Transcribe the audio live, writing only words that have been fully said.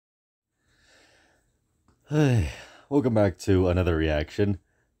Welcome back to another reaction.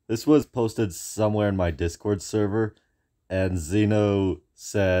 This was posted somewhere in my Discord server, and Zeno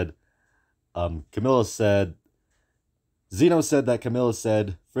said that Camilla said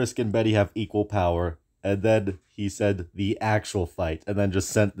Frisk and Betty have equal power, and then he said the actual fight, and then just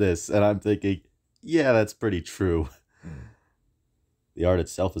sent this, and I'm thinking, yeah, that's pretty true. The art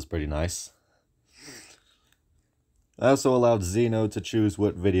itself is pretty nice. I also allowed Zeno to choose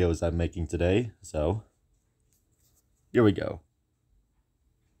what videos I'm making today, so here we go.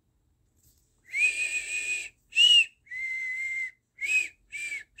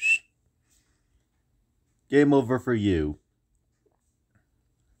 Game over for you.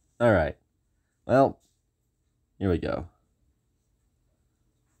 Alright. Well, here we go.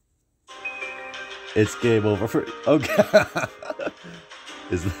 It's game over for... Okay.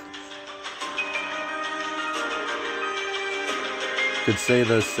 Could say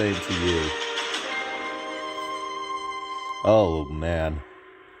the same to you. Oh, man.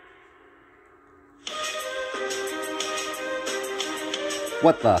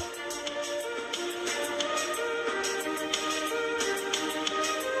 What the?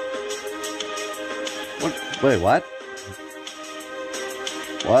 What? Wait, what?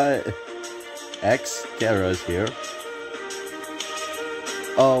 What? X Chara is here?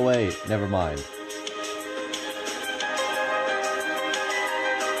 Oh, wait, never mind.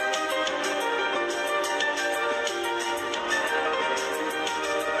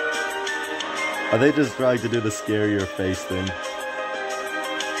 Are they just trying to do the scarier face thing?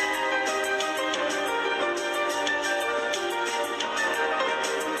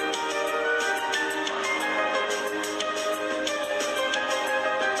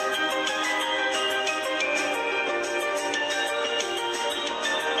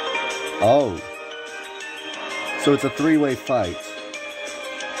 Oh. So it's a three-way fight.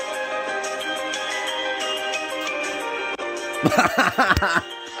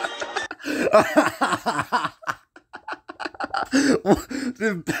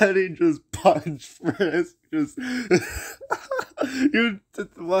 Did Betty just punch Frisk? Just you.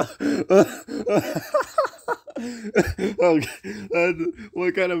 Okay, and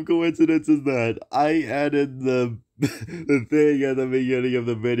what kind of coincidence is that? I added the thing at the beginning of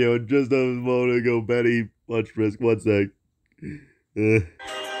the video, and just a moment ago, Betty punched Frisk. One sec.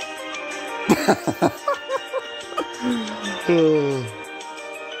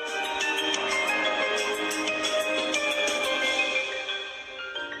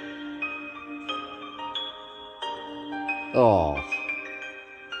 Oh.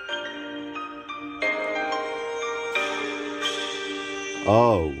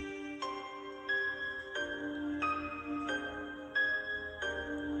 Oh.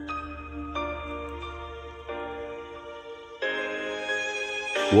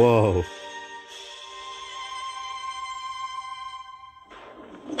 Whoa.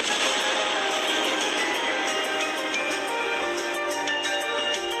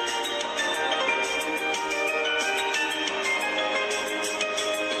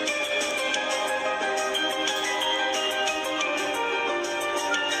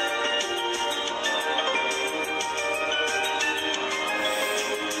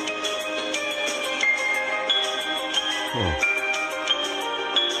 Oh.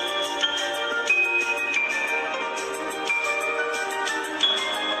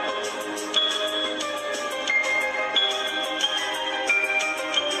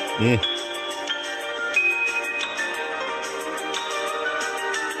 Yeah.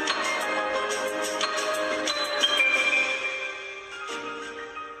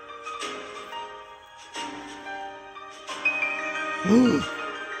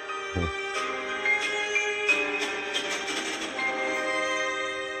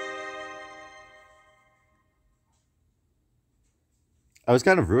 I was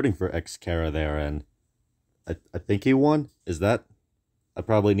kind of rooting for X Chara there, and I think he won. Is that? I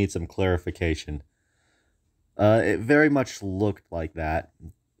probably need some clarification. It very much looked like that.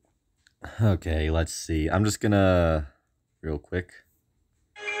 Okay, let's see. I'm just gonna... real quick.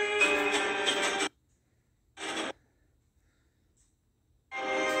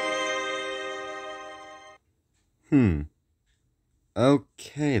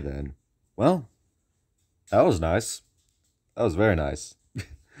 Okay, then. Well, that was nice. That was very nice.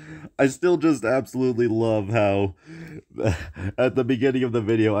 I still just absolutely love how at the beginning of the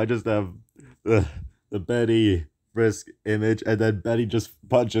video, I just have the Betty Frisk image, and then Betty just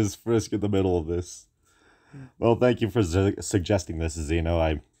punches Frisk in the middle of this. Well, thank you for suggesting this, Zeno.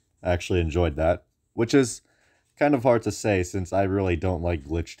 I actually enjoyed that, which is kind of hard to say since I really don't like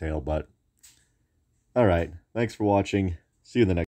Glitch Tail, but alright, thanks for watching. See you in the next